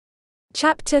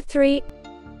Chapter 3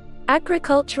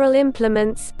 Agricultural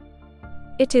Implements.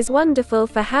 It is wonderful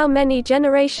for how many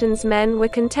generations men were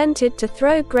contented to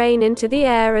throw grain into the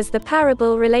air, as the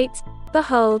parable relates.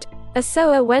 Behold, a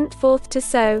sower went forth to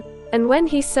sow, and when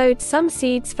he sowed, some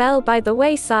seeds fell by the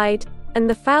wayside, and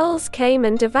the fowls came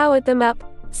and devoured them up.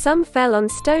 Some fell on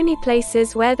stony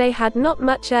places where they had not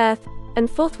much earth, and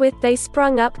forthwith they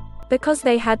sprung up, because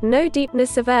they had no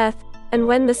deepness of earth, and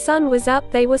when the sun was up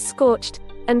they were scorched,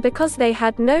 and because they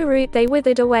had no root they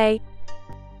withered away.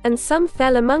 And some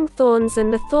fell among thorns,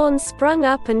 and the thorns sprung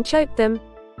up and choked them.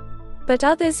 But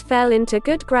others fell into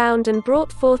good ground and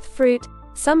brought forth fruit,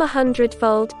 some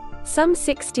 100-fold, some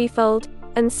 60-fold,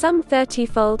 and some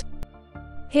 30-fold.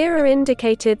 Here are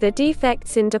indicated the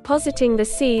defects in depositing the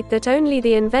seed that only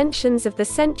the inventions of the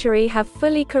century have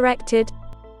fully corrected.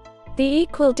 The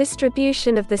equal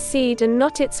distribution of the seed and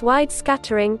not its wide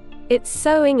scattering, its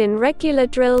sowing in regular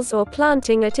drills or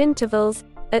planting at intervals,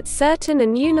 at certain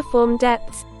and uniform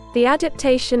depths, the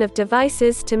adaptation of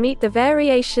devices to meet the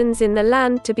variations in the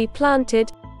land to be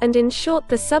planted, and in short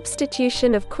the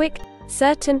substitution of quick,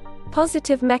 certain,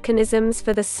 positive mechanisms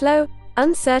for the slow,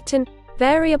 uncertain,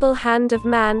 variable hand of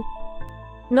man.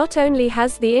 Not only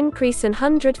has the increase an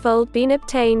 100-fold been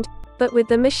obtained, but with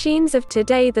the machines of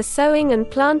today the sowing and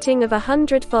planting of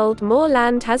 100-fold more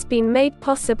land has been made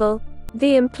possible,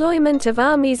 the employment of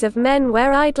armies of men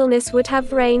where idleness would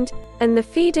have reigned, and the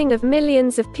feeding of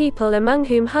millions of people among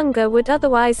whom hunger would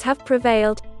otherwise have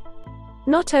prevailed.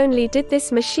 Not only did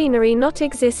this machinery not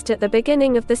exist at the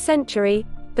beginning of the century,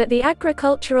 but the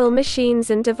agricultural machines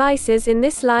and devices in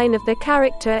this line of the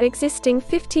character existing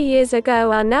 50 years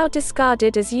ago are now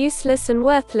discarded as useless and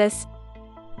worthless.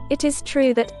 It is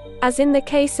true that, as in the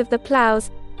case of the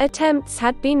plows, attempts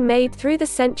had been made through the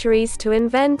centuries to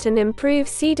invent and improve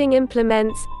seeding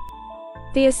implements.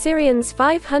 The Assyrians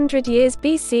 500 years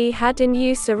BC had in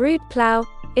use a rude plough,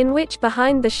 in which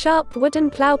behind the sharp wooden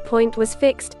plough point was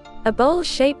fixed a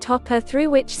bowl-shaped hopper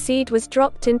through which seed was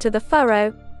dropped into the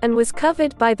furrow, and was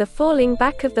covered by the falling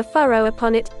back of the furrow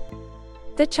upon it.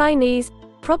 The Chinese,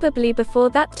 probably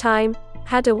before that time,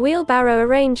 had a wheelbarrow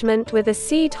arrangement with a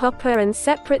seed hopper and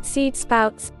separate seed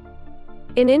spouts.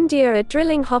 In India a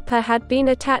drilling hopper had been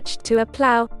attached to a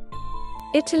plough.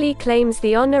 Italy claims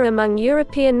the honor among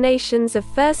European nations of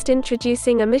first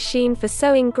introducing a machine for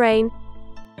sowing grain.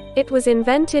 It was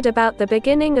invented about the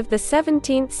beginning of the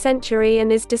 17th century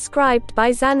and is described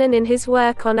by Zanon in his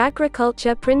work on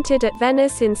agriculture printed at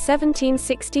Venice in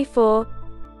 1764.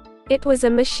 It was a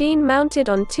machine mounted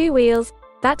on two wheels,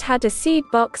 that had a seed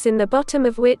box in the bottom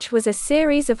of which was a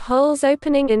series of holes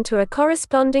opening into a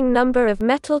corresponding number of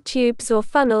metal tubes or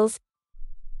funnels.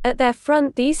 At their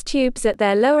front, these tubes at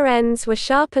their lower ends were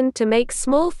sharpened to make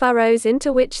small furrows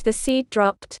into which the seed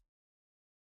dropped.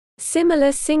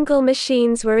 Similar single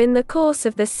machines were in the course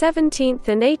of the 17th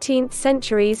and 18th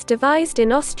centuries devised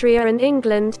in Austria and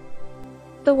England.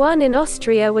 The one in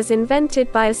Austria was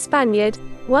invented by a Spaniard,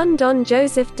 one Don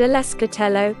Joseph de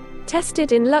Lescatello,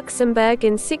 tested in Luxembourg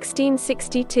in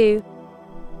 1662.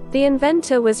 The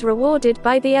inventor was rewarded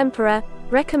by the emperor,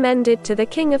 recommended to the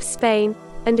King of Spain,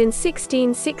 and in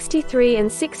 1663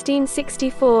 and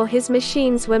 1664 his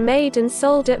machines were made and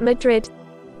sold at Madrid.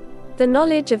 The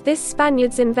knowledge of this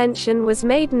Spaniard's invention was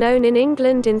made known in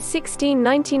England in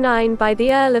 1699 by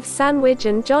the Earl of Sandwich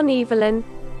and John Evelyn.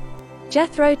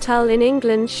 Jethro Tull in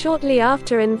England shortly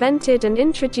after invented and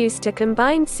introduced a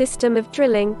combined system of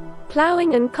drilling,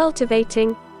 ploughing and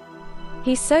cultivating.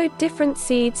 He sowed different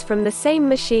seeds from the same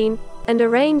machine, and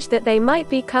arranged that they might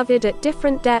be covered at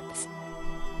different depths.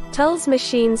 Tull's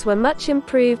machines were much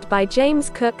improved by James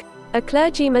Cook, a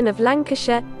clergyman of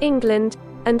Lancashire, England,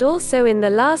 and also in the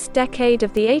last decade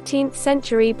of the 18th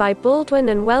century by Baldwin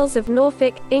and Wells of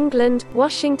Norfolk, England.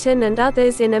 Washington and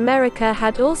others in America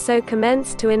had also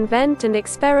commenced to invent and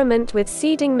experiment with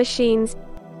seeding machines.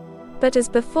 But as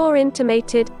before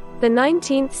intimated, the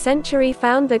 19th century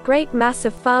found the great mass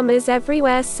of farmers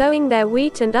everywhere sowing their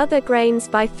wheat and other grains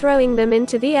by throwing them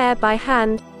into the air by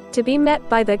hand, to be met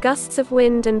by the gusts of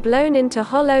wind and blown into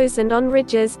hollows and on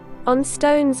ridges, on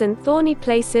stones and thorny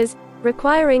places,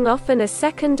 requiring often a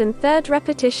second and third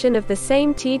repetition of the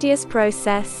same tedious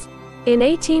process. In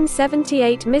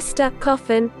 1878 Mr.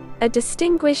 Coffin, a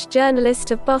distinguished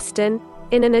journalist of Boston,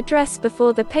 in an address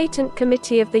before the Patent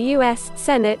Committee of the U.S.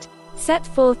 Senate, set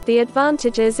forth the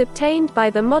advantages obtained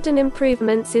by the modern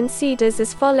improvements in seeders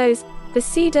as follows: the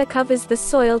seeder covers the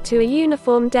soil to a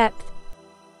uniform depth.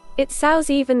 It sows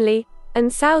evenly,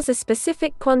 and sows a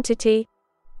specific quantity.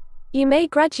 You may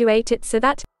graduate it so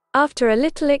that, after a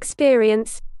little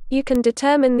experience, you can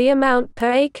determine the amount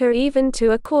per acre even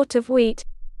to a quart of wheat.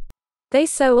 They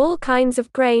sow all kinds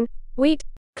of grain, wheat,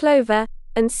 clover,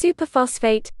 and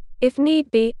superphosphate, if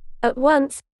need be, at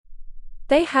once.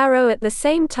 They harrow at the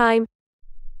same time.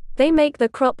 They make the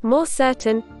crop more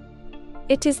certain.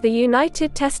 It is the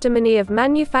united testimony of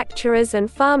manufacturers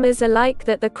and farmers alike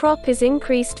that the crop is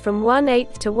increased from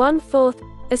 1/8 to 1/4,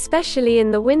 especially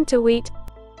in the winter wheat.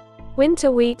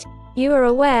 Winter wheat, you are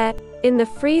aware, in the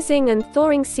freezing and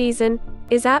thawing season,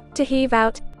 is apt to heave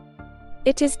out.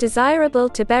 It is desirable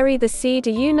to bury the seed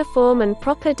a uniform and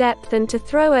proper depth and to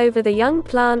throw over the young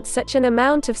plant such an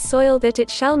amount of soil that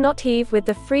it shall not heave with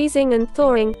the freezing and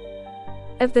thawing.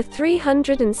 Of the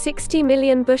 360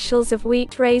 million bushels of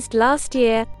wheat raised last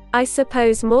year, I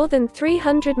suppose more than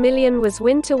 300 million was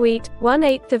winter wheat.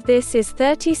 1/8 of this is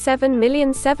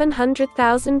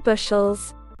 37,700,000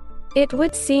 bushels. It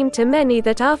would seem to many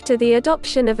that after the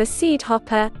adoption of a seed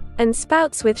hopper, and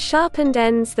spouts with sharpened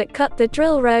ends that cut the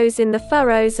drill rows in the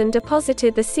furrows and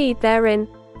deposited the seed therein,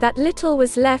 that little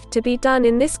was left to be done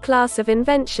in this class of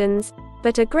inventions,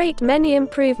 but a great many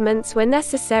improvements were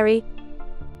necessary.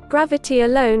 Gravity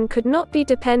alone could not be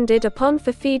depended upon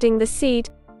for feeding the seed.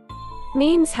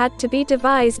 Means had to be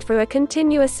devised for a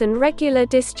continuous and regular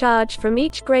discharge from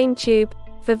each grain tube,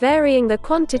 for varying the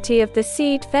quantity of the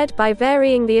seed fed by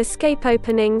varying the escape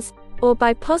openings, or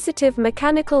by positive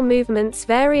mechanical movements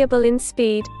variable in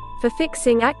speed, for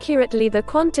fixing accurately the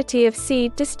quantity of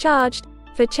seed discharged,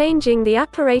 for changing the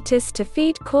apparatus to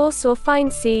feed coarse or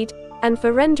fine seed, and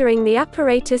for rendering the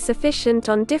apparatus efficient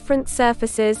on different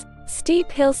surfaces,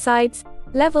 steep hillsides,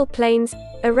 level plains,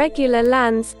 irregular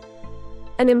lands.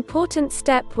 An important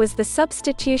step was the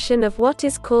substitution of what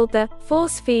is called the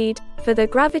force feed for the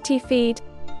gravity feed.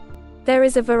 There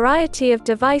is a variety of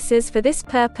devices for this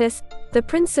purpose, the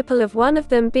principal of one of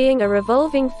them being a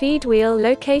revolving feed wheel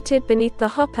located beneath the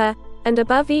hopper, and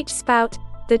above each spout,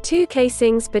 the two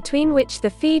casings between which the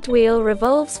feed wheel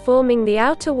revolves forming the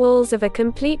outer walls of a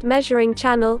complete measuring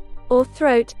channel, or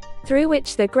throat, through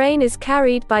which the grain is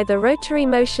carried by the rotary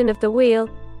motion of the wheel,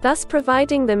 thus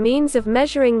providing the means of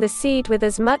measuring the seed with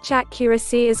as much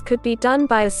accuracy as could be done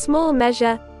by a small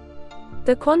measure.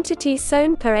 The quantity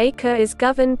sown per acre is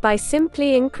governed by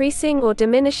simply increasing or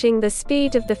diminishing the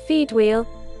speed of the feed wheel.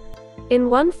 In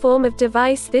one form of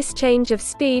device this change of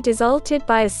speed is altered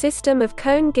by a system of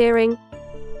cone gearing.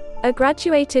 A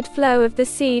graduated flow of the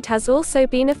seed has also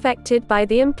been effected by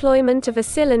the employment of a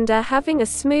cylinder having a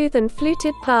smooth and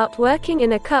fluted part working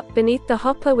in a cup beneath the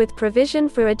hopper with provision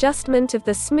for adjustment of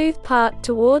the smooth part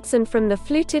towards and from the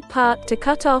fluted part to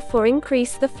cut off or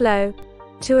increase the flow.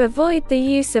 To avoid the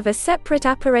use of a separate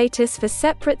apparatus for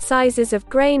separate sizes of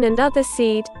grain and other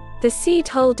seed, the seed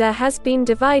holder has been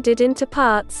divided into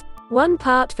parts, one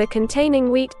part for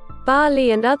containing wheat, barley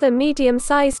and other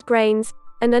medium-sized grains,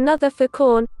 and another for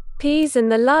corn, peas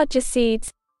and the larger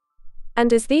seeds.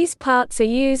 And as these parts are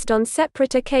used on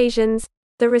separate occasions,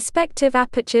 the respective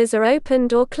apertures are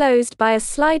opened or closed by a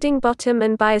sliding bottom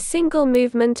and by a single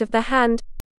movement of the hand.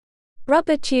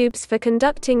 Rubber tubes for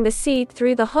conducting the seed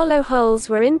through the hollow holes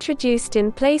were introduced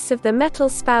in place of the metal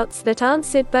spouts that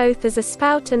answered both as a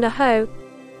spout and a hoe.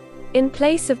 In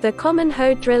place of the common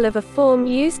hoe drill of a form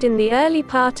used in the early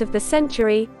part of the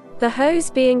century, the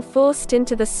hoes being forced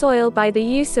into the soil by the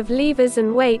use of levers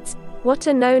and weights, what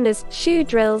are known as shoe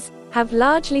drills, have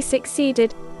largely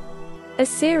succeeded. A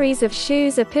series of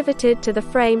shoes are pivoted to the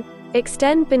frame,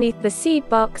 extend beneath the seed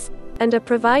box, and are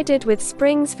provided with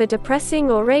springs for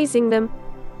depressing or raising them.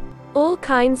 All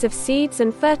kinds of seeds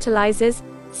and fertilizers,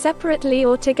 separately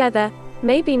or together,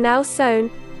 may be now sown,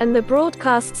 and the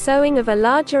broadcast sowing of a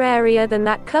larger area than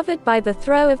that covered by the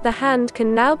throw of the hand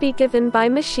can now be given by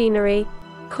machinery.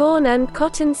 Corn and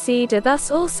cotton seed are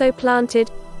thus also planted,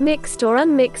 mixed or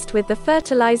unmixed with the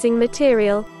fertilizing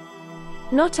material.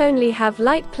 Not only have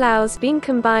light plows been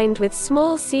combined with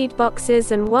small seed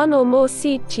boxes and one or more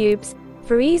seed tubes,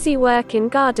 for easy work in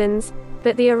gardens,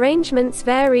 but the arrangements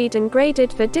varied and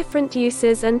graded for different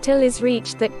uses until is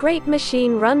reached that great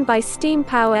machine run by steam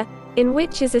power, in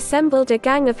which is assembled a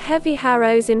gang of heavy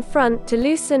harrows in front to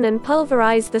loosen and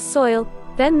pulverize the soil,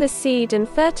 then the seed and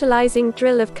fertilizing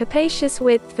drill of capacious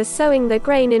width for sowing the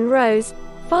grain in rows,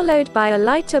 followed by a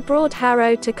lighter broad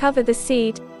harrow to cover the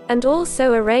seed, and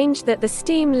also arranged that the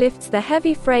steam lifts the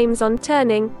heavy frames on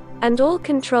turning, and all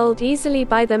controlled easily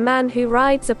by the man who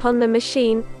rides upon the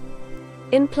machine.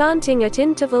 In planting at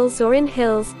intervals or in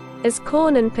hills, as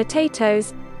corn and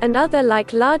potatoes, and other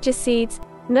like larger seeds,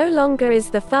 no longer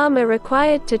is the farmer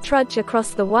required to trudge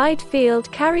across the wide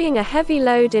field carrying a heavy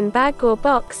load in bag or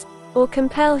box, or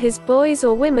compel his boys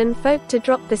or women folk to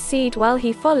drop the seed while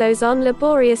he follows on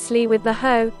laboriously with the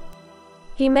hoe.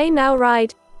 He may now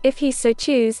ride, if he so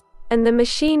choose, and the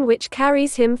machine which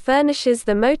carries him furnishes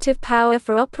the motive power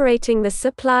for operating the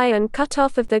supply and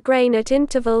cut-off of the grain at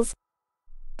intervals.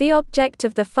 The object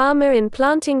of the farmer in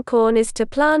planting corn is to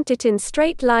plant it in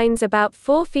straight lines about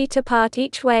 4 feet apart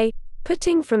each way,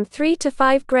 putting from 3 to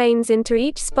 5 grains into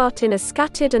each spot in a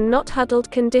scattered and not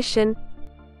huddled condition.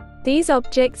 These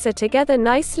objects are together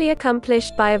nicely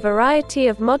accomplished by a variety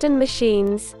of modern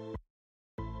machines.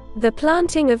 The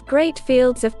planting of great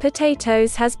fields of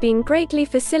potatoes has been greatly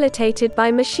facilitated by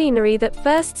machinery that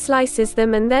first slices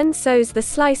them and then sows the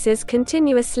slices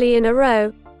continuously in a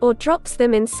row, or drops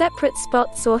them in separate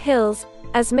spots or hills,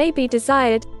 as may be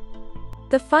desired.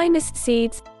 The finest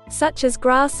seeds, such as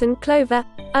grass and clover,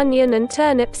 onion and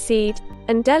turnip seed,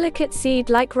 and delicate seed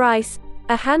like rice,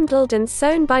 are handled and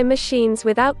sown by machines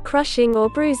without crushing or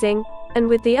bruising, and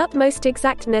with the utmost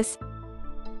exactness.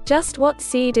 Just what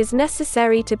seed is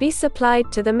necessary to be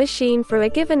supplied to the machine for a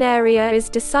given area is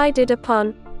decided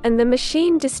upon, and the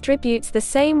machine distributes the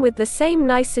same with the same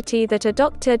nicety that a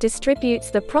doctor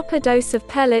distributes the proper dose of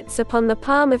pellets upon the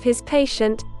palm of his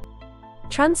patient.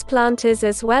 Transplanters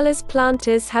as well as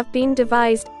planters have been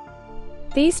devised.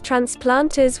 These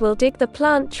transplanters will dig the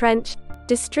plant trench,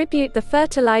 distribute the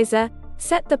fertilizer,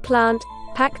 set the plant,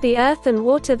 pack the earth and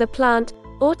water the plant,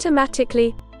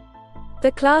 automatically.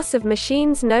 The class of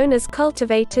machines known as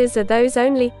cultivators are those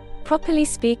only, properly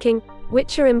speaking,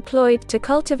 which are employed to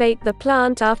cultivate the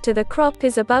plant after the crop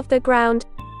is above the ground.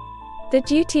 The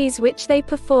duties which they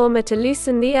perform are to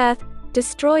loosen the earth,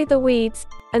 destroy the weeds,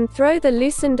 and throw the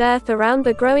loosened earth around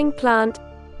the growing plant.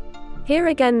 Here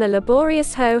again the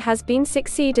laborious hoe has been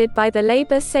succeeded by the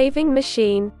labor-saving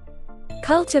machine.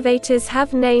 Cultivators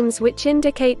have names which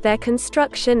indicate their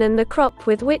construction and the crop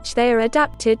with which they are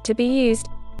adapted to be used.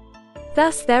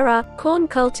 Thus there are corn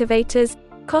cultivators,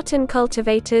 cotton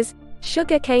cultivators,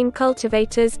 sugarcane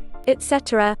cultivators,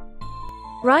 etc.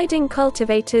 Riding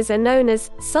cultivators are known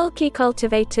as sulky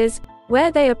cultivators,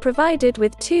 where they are provided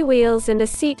with 2 wheels and a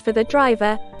seat for the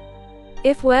driver.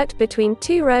 If worked between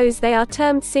 2 rows they are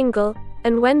termed single,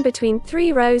 and when between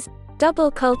 3 rows, double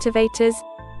cultivators.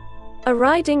 A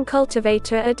riding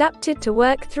cultivator adapted to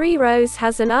work 3 rows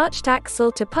has an arched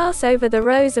axle to pass over the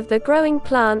rows of the growing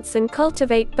plants and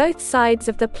cultivate both sides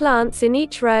of the plants in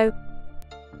each row.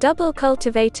 Double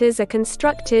cultivators are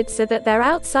constructed so that their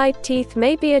outside teeth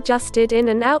may be adjusted in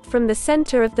and out from the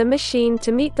center of the machine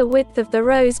to meet the width of the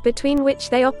rows between which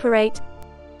they operate.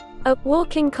 A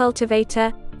walking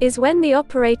cultivator is when the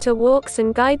operator walks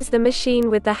and guides the machine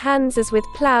with the hands as with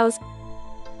plows.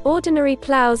 Ordinary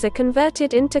plows are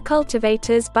converted into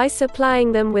cultivators by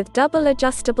supplying them with double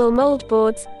adjustable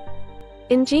moldboards.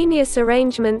 Ingenious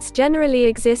arrangements generally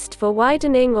exist for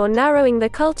widening or narrowing the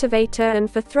cultivator and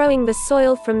for throwing the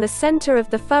soil from the center of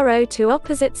the furrow to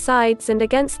opposite sides and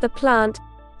against the plant.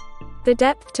 The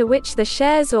depth to which the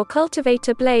shares or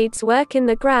cultivator blades work in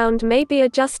the ground may be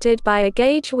adjusted by a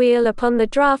gauge wheel upon the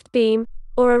draft beam,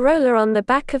 or a roller on the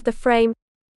back of the frame.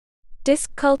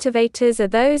 Disc cultivators are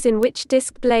those in which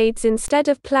disc blades instead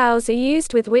of plows are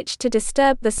used with which to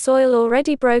disturb the soil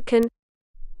already broken.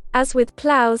 As with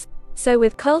plows, so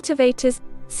with cultivators,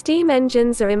 steam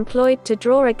engines are employed to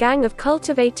draw a gang of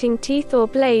cultivating teeth or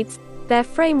blades, their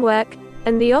framework,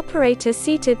 and the operator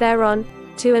seated thereon,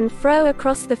 to and fro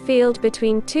across the field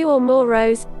between 2 or more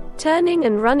rows, turning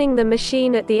and running the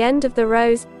machine at the end of the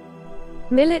rows.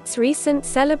 Millet's recent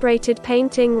celebrated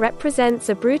painting represents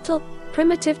a brutal,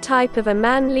 primitive type of a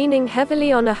man leaning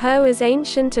heavily on a hoe, as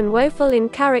ancient and woeful in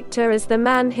character as the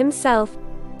man himself.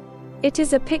 It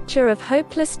is a picture of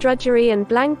hopeless drudgery and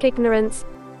blank ignorance.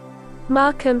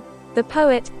 Markham, the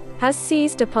poet, has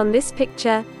seized upon this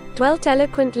picture, dwelt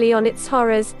eloquently on its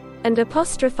horrors, and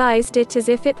apostrophized it as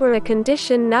if it were a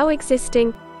condition now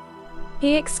existing.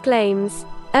 He exclaims,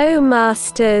 "O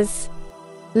masters,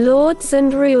 lords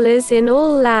and rulers in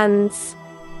all lands!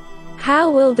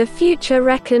 How will the future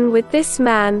reckon with this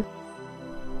man?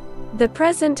 The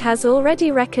present has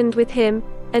already reckoned with him,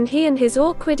 and he and his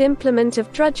awkward implement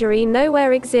of drudgery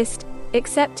nowhere exist,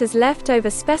 except as leftover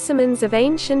specimens of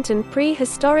ancient and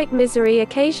prehistoric misery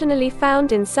occasionally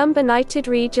found in some benighted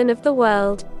region of the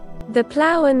world. The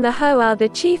plough and the hoe are the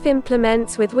chief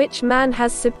implements with which man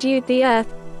has subdued the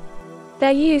earth.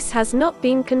 Their use has not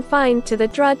been confined to the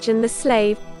drudge and the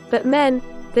slave, but men,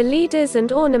 the leaders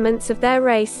and ornaments of their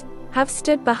race, have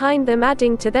stood behind them,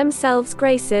 adding to themselves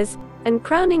graces, and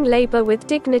crowning labor with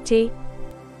dignity.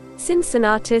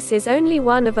 Cincinnatus is only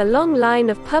one of a long line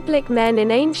of public men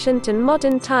in ancient and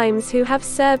modern times who have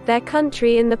served their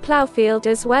country in the ploughfield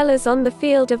as well as on the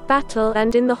field of battle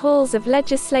and in the halls of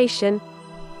legislation.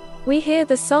 We hear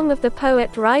the song of the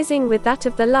poet rising with that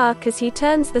of the lark as he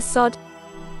turns the sod.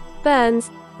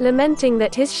 Burns, lamenting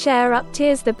that his share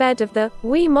uptears the bed of the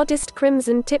wee modest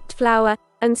crimson-tipped flower,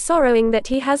 and sorrowing that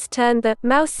he has turned the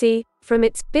mousy from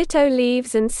its bit-o'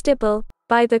 leaves and stibble,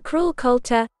 by the cruel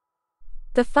coulter.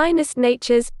 The finest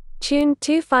natures, tuned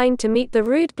too fine to meet the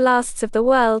rude blasts of the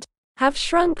world, have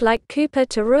shrunk like Cooper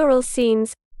to rural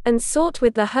scenes, and sought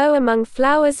with the hoe among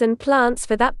flowers and plants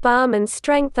for that balm and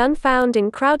strength unfound in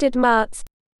crowded marts.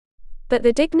 But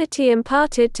the dignity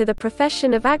imparted to the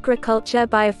profession of agriculture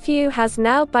by a few has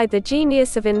now by the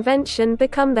genius of invention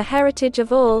become the heritage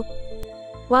of all.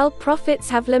 While prophets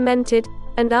have lamented,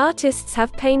 and artists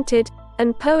have painted,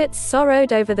 and poets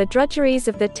sorrowed over the drudgeries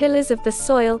of the tillers of the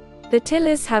soil, the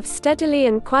tillers have steadily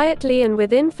and quietly and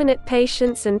with infinite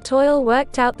patience and toil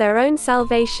worked out their own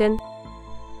salvation.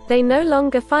 They no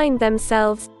longer find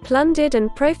themselves plundered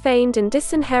and profaned and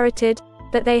disinherited,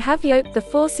 but they have yoked the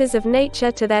forces of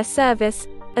nature to their service,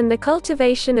 and the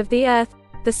cultivation of the earth,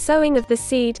 the sowing of the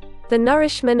seed, the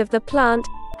nourishment of the plant,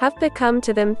 have become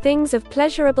to them things of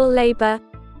pleasurable labor.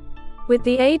 With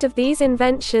the aid of these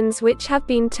inventions which have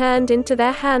been turned into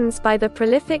their hands by the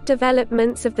prolific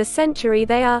developments of the century,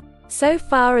 they are, so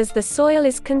far as the soil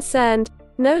is concerned,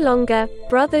 no longer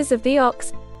brothers of the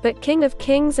ox, but King of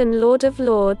kings and Lord of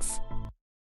lords.